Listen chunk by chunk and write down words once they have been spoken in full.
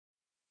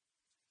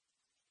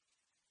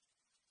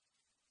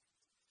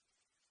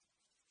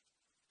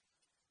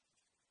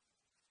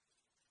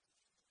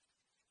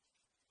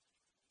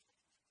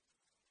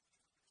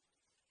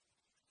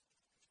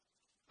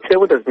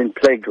Clairwood has been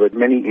plagued with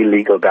many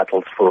illegal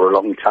battles for a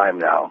long time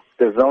now.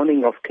 The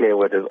zoning of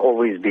Clairwood has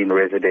always been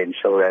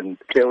residential, and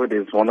Clairwood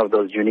is one of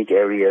those unique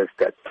areas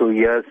that through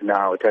years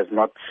now it has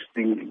not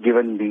been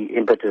given the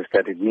impetus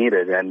that it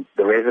needed, and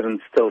the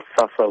residents still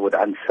suffer with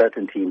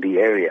uncertainty in the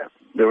area.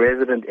 The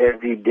resident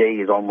every day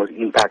is almost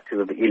impacted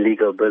with the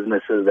illegal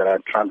businesses that are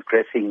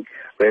transgressing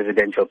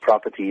residential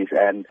properties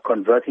and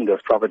converting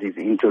those properties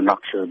into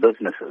noxious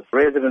businesses.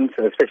 Residents,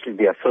 and especially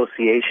the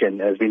association,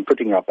 has been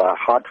putting up a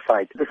hard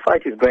fight. This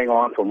fight is going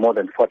on for more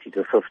than 40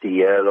 to 50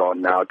 years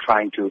on now,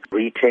 trying to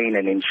retain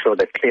and ensure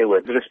that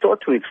Clairwood is restored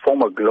to its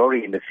former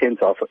glory in the sense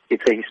of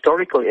it's a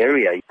historical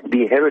area.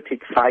 The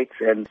heritage sites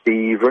and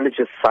the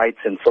religious sites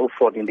and so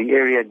forth in the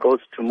area goes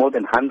to more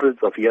than hundreds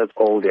of years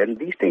old, and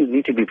these things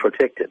need to be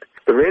protected.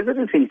 The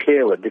residents in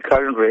Clairwood, the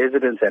current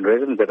residents and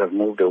residents that have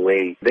moved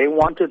away, they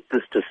wanted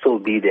this to still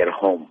be their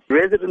home.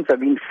 Residents have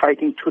been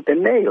fighting tooth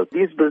and nail.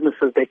 These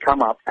businesses, they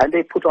come up and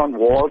they put on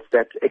walls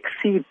that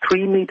exceed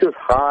 3 meters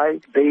high.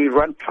 They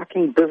run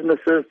trucking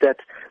businesses that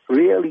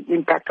really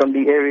impact on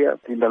the area.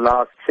 In the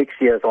last 6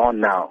 years on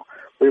now,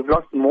 we've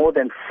lost more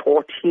than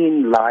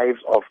 14 lives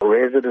of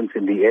residents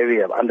in the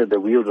area under the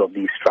wheels of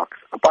these trucks.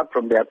 Apart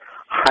from that,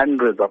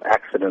 hundreds of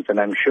accidents, and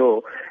I'm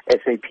sure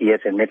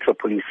SAPS and Metro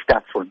Police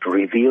stats would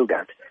reveal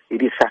that.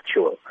 It is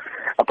factual.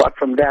 Apart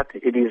from that,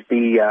 it is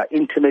the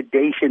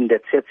intimidation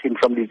that sets in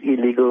from these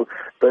illegal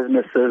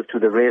businesses to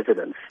the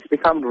residents. It's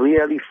become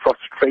really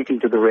frustrating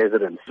to the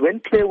residents. When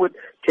Clairwood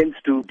tends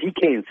to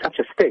decay in such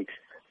a state,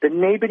 the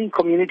neighboring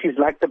communities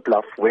like the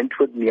Bluff,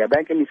 Wentworth,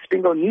 Merebank, and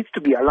Spingo needs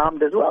to be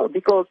alarmed as well,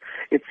 because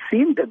it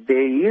seems that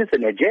there is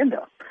an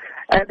agenda.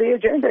 And the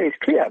agenda is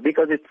clear,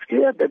 because it's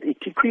clear that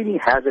eThekwini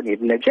has an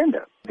hidden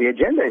agenda. The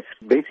agenda is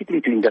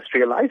basically to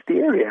industrialize the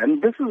area,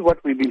 and this is what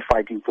we've been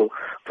fighting for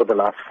the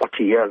last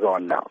 40 years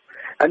on now.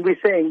 And we're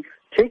saying,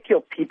 take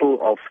your people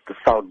of the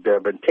South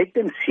Durban, take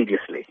them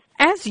seriously.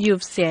 As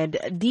you've said,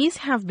 these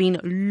have been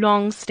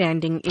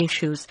long-standing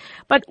issues.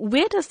 But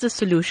where does the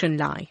solution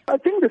lie? I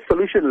think the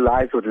solution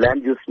lies with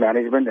land use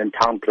management and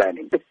town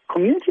planning. The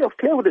community of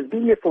Clairwood has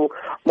been here for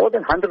more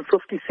than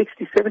 150,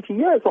 60, 70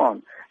 years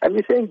on. And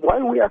we're saying,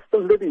 while we are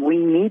still living, we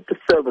need the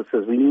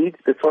services, we need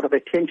the sort of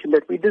attention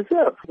that we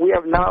deserve. We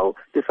have now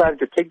decided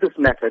to take this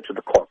matter to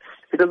the courts,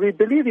 because we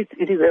believe it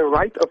is a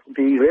right of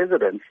the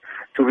residents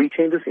to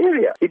retain this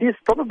area. It is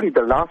probably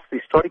the last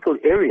historical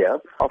area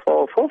of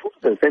our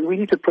forefathers, and we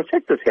need to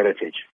protect this heritage.